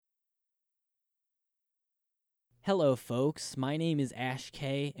Hello, folks. My name is Ash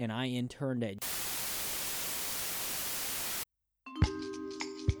K, and I interned at...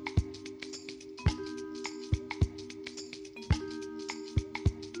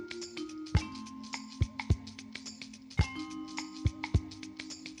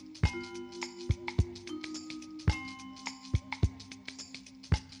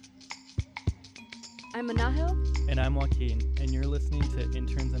 I'm Manahil. And I'm Joaquin, and you're listening to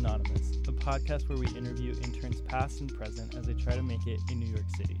Interns Anonymous, a podcast where we interview interns past and present as they try to make it in New York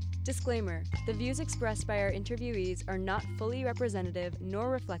City. Disclaimer, the views expressed by our interviewees are not fully representative nor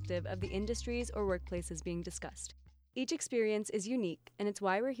reflective of the industries or workplaces being discussed. Each experience is unique, and it's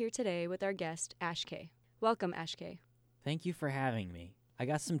why we're here today with our guest, Ash K. Welcome, Ash K. Thank you for having me. I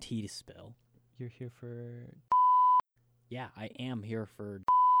got some tea to spill. You're here for... Yeah, I am here for...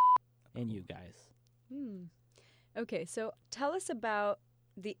 and you guys. Okay, so tell us about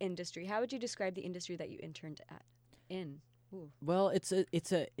the industry. How would you describe the industry that you interned in? Ooh. Well, it's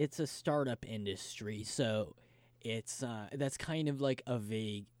a startup industry, so it's that's kind of like a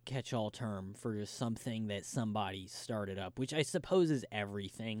vague catch-all term for just something that somebody started up, which I suppose is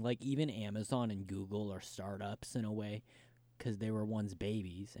everything. Like even Amazon and Google are startups in a way because they were once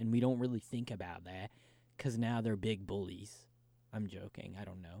babies, and we don't really think about that because now they're big bullies. I'm joking. I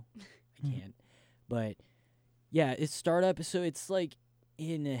don't know. I can't. But yeah, it's startup, so it's like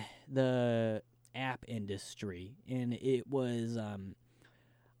in the app industry, and it was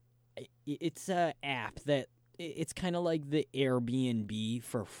it's a app that it's kind of like the Airbnb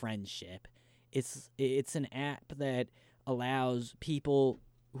for friendship. It's an app that allows people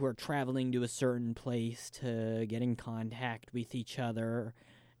who are traveling to a certain place to get in contact with each other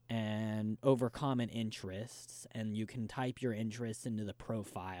and over common interests, and you can type your interests into the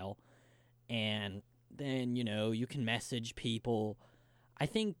profile. And then, you can message people. I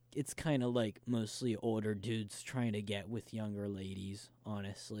think it's kind of like mostly older dudes trying to get with younger ladies,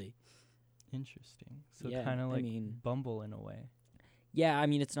 honestly. Interesting. So Yeah, kind of like I mean, Bumble in a way. Yeah, I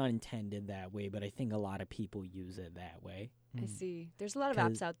mean, it's not intended that way, but I think a lot of people use it that way. I see. There's a lot of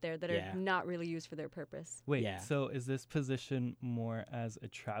 'Cause- apps out there that yeah. are not really used for their purpose. Wait, Yeah. so is this position more as a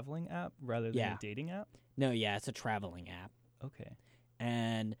traveling app rather than Yeah. a dating app? No, yeah, it's a traveling app. Okay.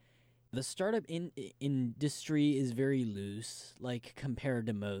 And the startup industry is very loose, like compared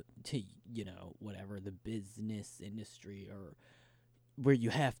to whatever the business industry, or where you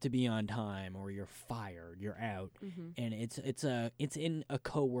have to be on time or you're fired, you're out. And it's in a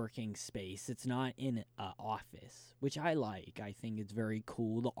co-working space. It's not in an office, which I like. I think it's very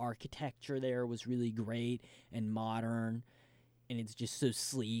cool. The architecture there was really great and modern, and it's just so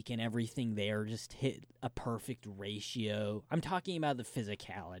sleek, and everything there just hit a perfect ratio. I'm talking about the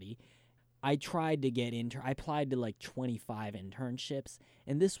physicality. I tried to I applied to like 25 internships,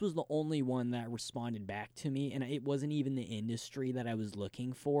 and this was the only one that responded back to me, and it wasn't even the industry that I was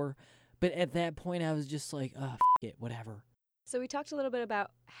looking for. But at that point, I was just like, oh, it, whatever. So we talked a little bit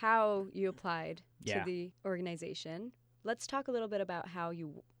about how you applied Yeah. to the organization. Let's talk a little bit about how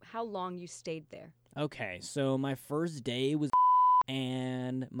long you stayed there. Okay, so my first day was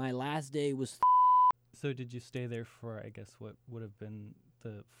and my last day was So did you stay there for, I guess, what would have been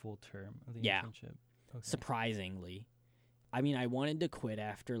the full term of the Yeah. internship? Okay. surprisingly. I mean, I wanted to quit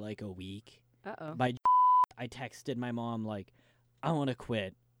after like a week. Uh-oh. By I texted my mom like, I want to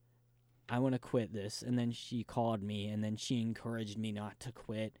quit this, and then she called me, and then she encouraged me not to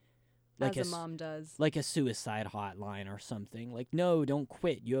quit, like As a mom does. like a suicide hotline or something. Like, no, don't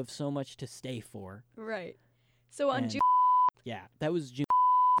quit. You have so much to stay for. Right. So on And- June, Yeah, that was June.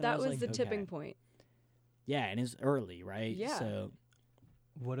 and I that was like, the okay. tipping point. Yeah, and it's early, right? Yeah. So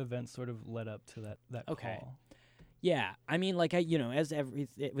What events sort of led up to that Okay. call? yeah, I mean, like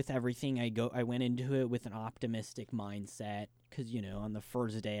with everything, I went into it with an optimistic mindset because on the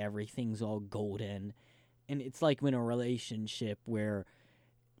first day everything's all golden, and it's like when a relationship where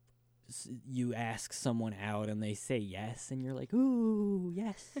you ask someone out and they say yes, and you're like, ooh,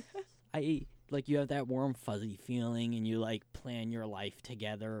 yes, you have that warm fuzzy feeling, and you like plan your life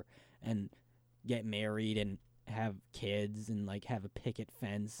together and get married and have kids and like have a picket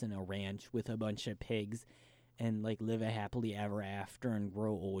fence and a ranch with a bunch of pigs and like live a happily ever after and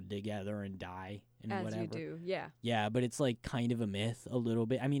grow old together and die and As whatever. you do, yeah. Yeah, but it's like kind of a myth a little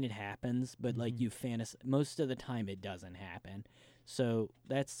bit. I mean, it happens, but like Mhm. most of the time it doesn't happen. So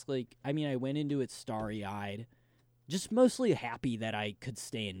that's like, I mean, I went into it starry-eyed, just mostly happy that I could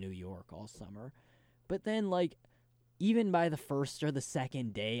stay in New York all summer. But then like, even by the first or the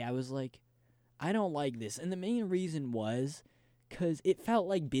second day, I was like, I don't like this. And the main reason was because it felt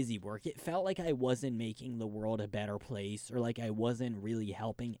like busy work. It felt like I wasn't making the world a better place, or like I wasn't really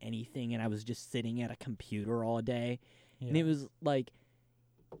helping anything, and I was just sitting at a computer all day. Yeah. And it was like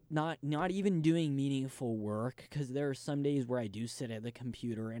not even doing meaningful work, because there are some days where I do sit at the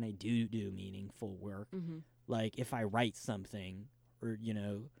computer and I do meaningful work. Mm-hmm. Like if I write something, or, you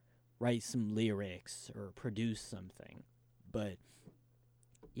know, write some lyrics or produce something. But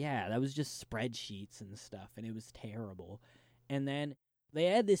yeah, that was just spreadsheets and stuff, and it was terrible. And then they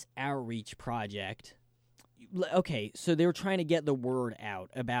had this outreach project. Okay, so they were trying to get the word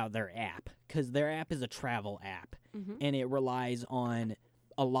out about their app, because their app is a travel app, Mm-hmm. and it relies on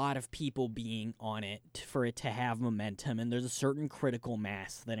a lot of people being on it for it to have momentum, and there's a certain critical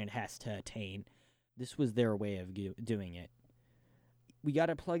mass that it has to attain. This was their way of doing it. We got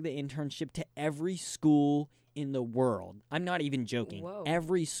to plug the internship to every school in the world. I'm not even joking. Whoa.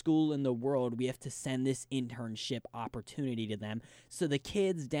 Every school in the world, we have to send this internship opportunity to them. So the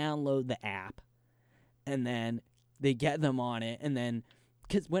kids download the app, and then they get them on it. And then,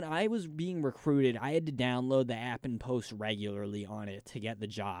 because when I was being recruited, I had to download the app and post regularly on it to get the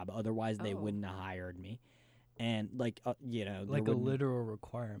job. Otherwise, they Oh. wouldn't have hired me. And, like, you know. Like a literal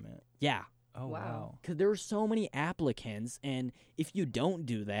requirement. Yeah. Oh, Wow. wow. Because there are so many applicants, and if you don't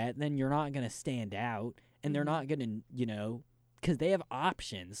do that, then you're not going to stand out, and they're Mhm. not going to, you know, because they have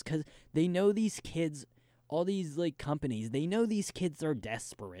options, because they know these kids, all these, like, companies, they know these kids are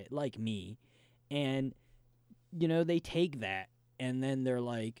desperate, like me, and, you know, they take that, and then they're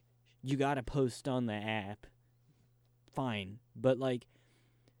like, you got to post on the app. Fine. But, like,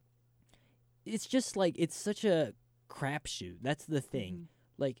 it's just, like, it's such a crapshoot. That's the thing. Mhm.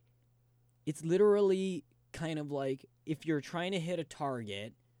 Like, it's literally kind of like if you're trying to hit a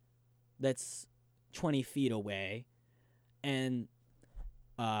target that's 20 feet away, and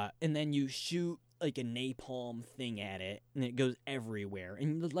then you shoot like a napalm thing at it, and it goes everywhere.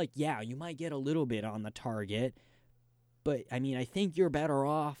 And like, yeah, you might get a little bit on the target, but I mean, I think you're better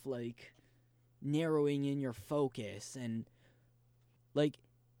off like narrowing in your focus and like,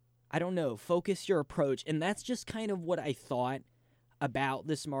 I don't know, focus your approach. And that's just kind of what I thought about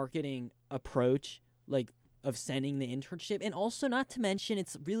this marketing approach, like, of sending the internship. And also, not to mention,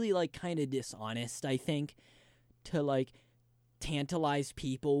 it's really, like, kind of dishonest, I think, to, like, tantalize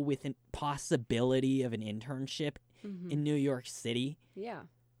people with a possibility of an internship Mhm. in New York City. Yeah.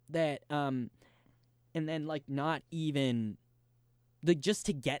 That, and then, like, not even, like, just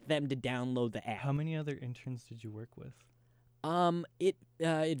to get them to download the app. How many other interns did you work with?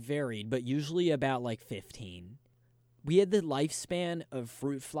 It varied, but usually about, like, 15. We had the lifespan of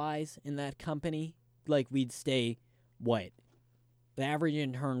fruit flies in that company. Like, we'd stay, what? The average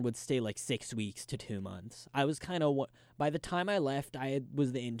intern would stay like 6 weeks to 2 months. I was kind of, by the time I left,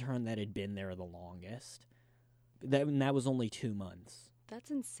 was the intern that had been there the longest. That was only 2 months.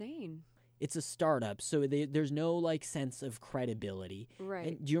 That's insane. It's a startup, so there's no, like, sense of credibility. Right.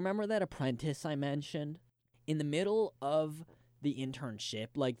 And do you remember that apprentice I mentioned? In the middle of the internship,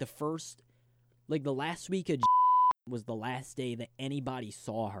 like, the last week of was the last day that anybody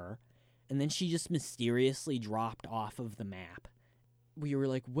saw her, and then she just mysteriously dropped off of the map. We were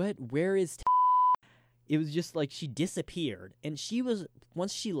like, what? Where is It was just like she disappeared, and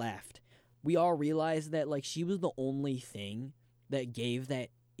once she left, we all realized that, like, she was the only thing that gave that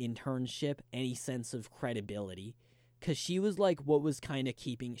internship any sense of credibility, because she was like what was kind of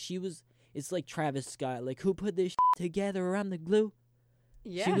keeping, it's like Travis Scott, like, who put this together? I'm the glue.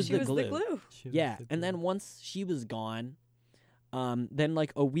 Yeah, she was the the glue. glue. She was Yeah, the and glue. then once she was gone, then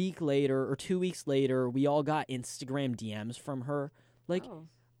like a week later or 2 weeks later, we all got Instagram DMs from her. Like, Oh.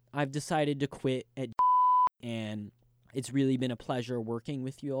 I've decided to quit at and it's really been a pleasure working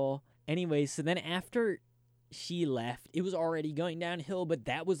with you all. Anyway, so then after she left, it was already going downhill, but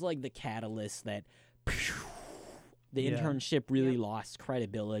that was like the catalyst that the Yeah. internship really Yep. lost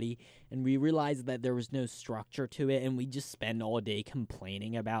credibility, and we realized that there was no structure to it, and we just spend all day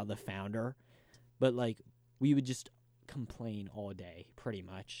complaining about the founder. But, like, we would just complain all day, pretty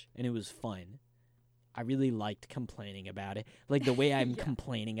much, and it was fun. I really liked complaining about it. Like, the way I'm Yeah.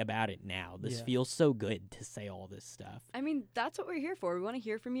 complaining about it now. This Yeah. feels so good to say all this stuff. I mean, that's what we're here for. We want to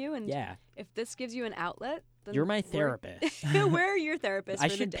hear from you, and Yeah, if this gives you an outlet, then you're my we're- therapist. we're your therapist. I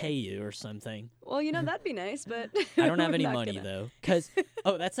for the should day. pay you or something. Well, you know, that'd be nice, but I don't have we're any not money, gonna. though. Because,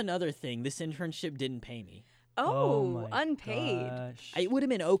 oh, that's another thing. This internship didn't pay me. Oh, my unpaid. gosh. It would have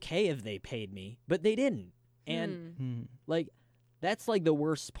been okay if they paid me, but they didn't. And, Hmm. like, that's, like, the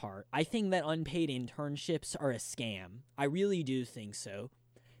worst part. I think that unpaid internships are a scam. I really do think so.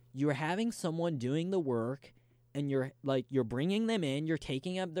 You're having someone doing the work, and you're bringing them in, you're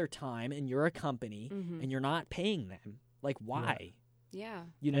taking up their time, and you're a company, Mhm. and you're not paying them. Like, why? Yeah.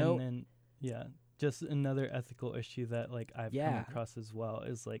 You know? And then, just another ethical issue that like I've come across as well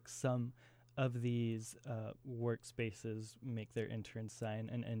is like some of these workspaces make their interns sign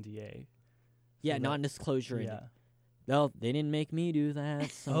an NDA. Yeah, non-disclosure. Yeah. Well, they didn't make me do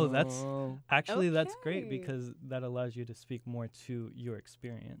that. So. Oh, that's that's great Okay. because that allows you to speak more to your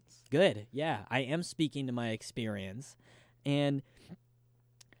experience. Good. Yeah, I am speaking to my experience. And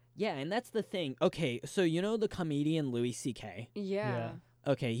yeah, and that's the thing. Okay, so you know the comedian Louis C.K.? Yeah.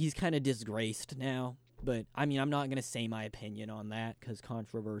 Okay, he's kind of disgraced now, but I mean, I'm not going to say my opinion on that because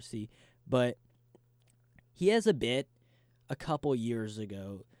controversy, but he has a bit a couple years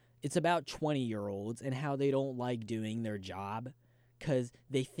ago. It's about 20-year-olds and how they don't like doing their job because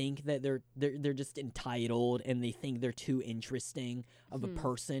they think that they're just entitled and they think they're too interesting of a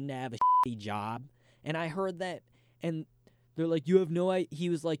person to have a shitty job. And I heard that, and they're like, he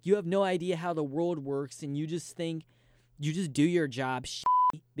was like, you have no idea how the world works, and you just do your job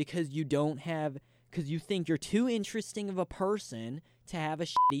shitty because you think you're too interesting of a person to have a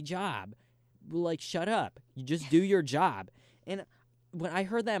shitty job. Like, shut up. You just do your job. And when I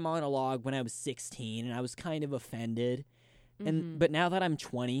heard that monologue when I was 16, and I was kind of offended, but now that I'm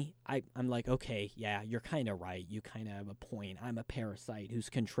 20, I'm like, okay, yeah, you're kind of right. You kind of have a point. I'm a parasite who's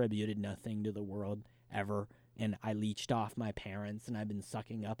contributed nothing to the world ever, and I leached off my parents, and I've been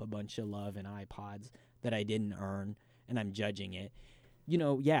sucking up a bunch of love and iPods that I didn't earn, and I'm judging it. You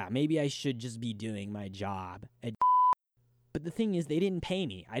know, yeah, maybe I should just be doing my job. But the thing is, they didn't pay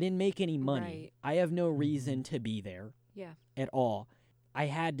me. I didn't make any money. Right. I have no reason to be there. Yeah. At all. I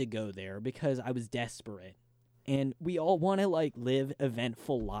had to go there because I was desperate. And we all want to like live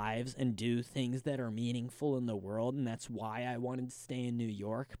eventful lives and do things that are meaningful in the world, and that's why I wanted to stay in New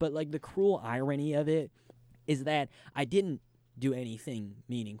York. But like the cruel irony of it is that I didn't do anything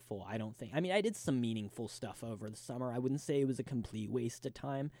meaningful, I don't think. I mean, I did some meaningful stuff over the summer. I wouldn't say it was a complete waste of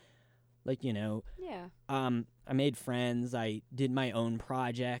time. Like, you know, Yeah. I made friends, I did my own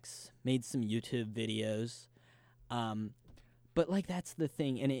projects, made some YouTube videos. But like that's the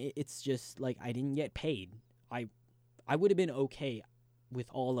thing, and it's just like I didn't get paid. I would have been okay with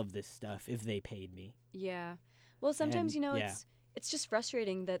all of this stuff if they paid me. Yeah. Well, sometimes, And, it's just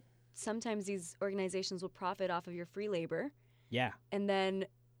frustrating that sometimes these organizations will profit off of your free labor, Yeah. and then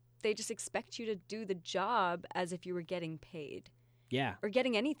they just expect you to do the job as if you were getting paid Yeah. or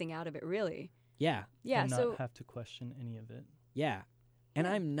getting anything out of it, really. Yeah. Yeah. And not So have to question any of it. Yeah. And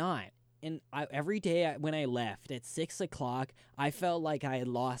Yeah. I'm not. And every day when I left at 6 o'clock, I felt like I had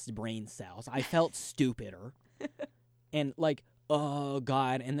lost brain cells. I felt stupider. And like, oh,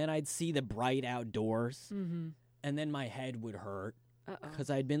 God. And then I'd see the bright outdoors, and then my head would hurt because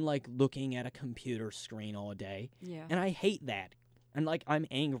I'd been like looking at a computer screen all day. Yeah. And I hate that. And like, I'm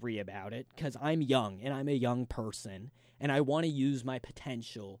angry about it because I'm young and I'm a young person and I want to use my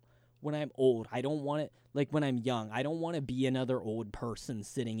potential when I'm old. I don't want to, like when I'm young, I don't want to be another old person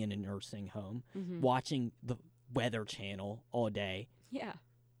sitting in a nursing home watching the Weather Channel all day. Yeah.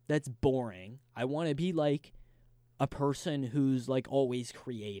 That's boring. I want to be like a person who's like always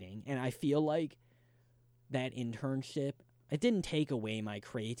creating. And I feel like that internship, it didn't take away my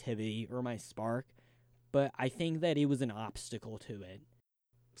creativity or my spark, but I think that it was an obstacle to it.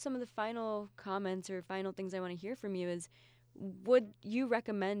 Some of the final comments or final things I want to hear from you is, would you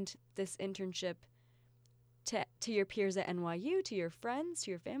recommend this internship to your peers at NYU, to your friends,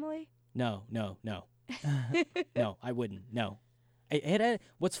 to your family? No. No, I wouldn't. No. It had,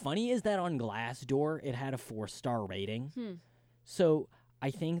 what's funny is that on Glassdoor, it had a 4-star rating. So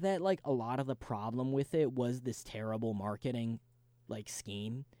I think that like a lot of the problem with it was this terrible marketing like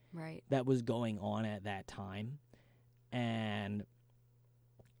scheme Right. that was going on at that time. And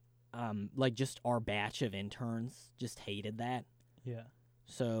like just our batch of interns just hated that. Yeah.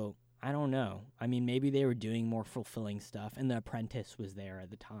 So I don't know. I mean, maybe they were doing more fulfilling stuff, and The Apprentice was there at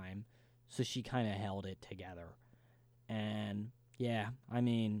the time, so she kind of held it together. And yeah, I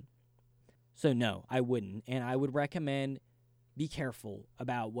mean, so no, I wouldn't. And I would recommend be careful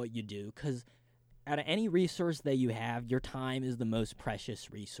about what you do, because out of any resource that you have, your time is the most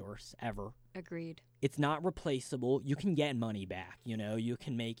precious resource ever. Agreed. It's not replaceable. You can get money back, you know. You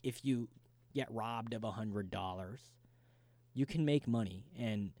can make, if you get robbed of $100, you can make money.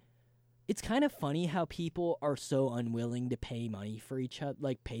 And it's kind of funny how people are so unwilling to pay money for each other,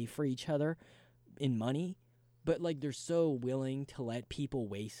 like pay for each other in money, but like they're so willing to let people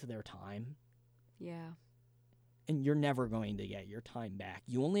waste their time. Yeah. And you're never going to get your time back.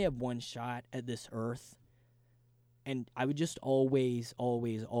 You only have one shot at this earth. And I would just always,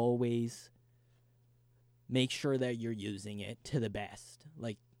 always, always make sure that you're using it to the best.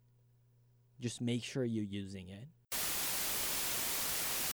 Like, just make sure you're using it.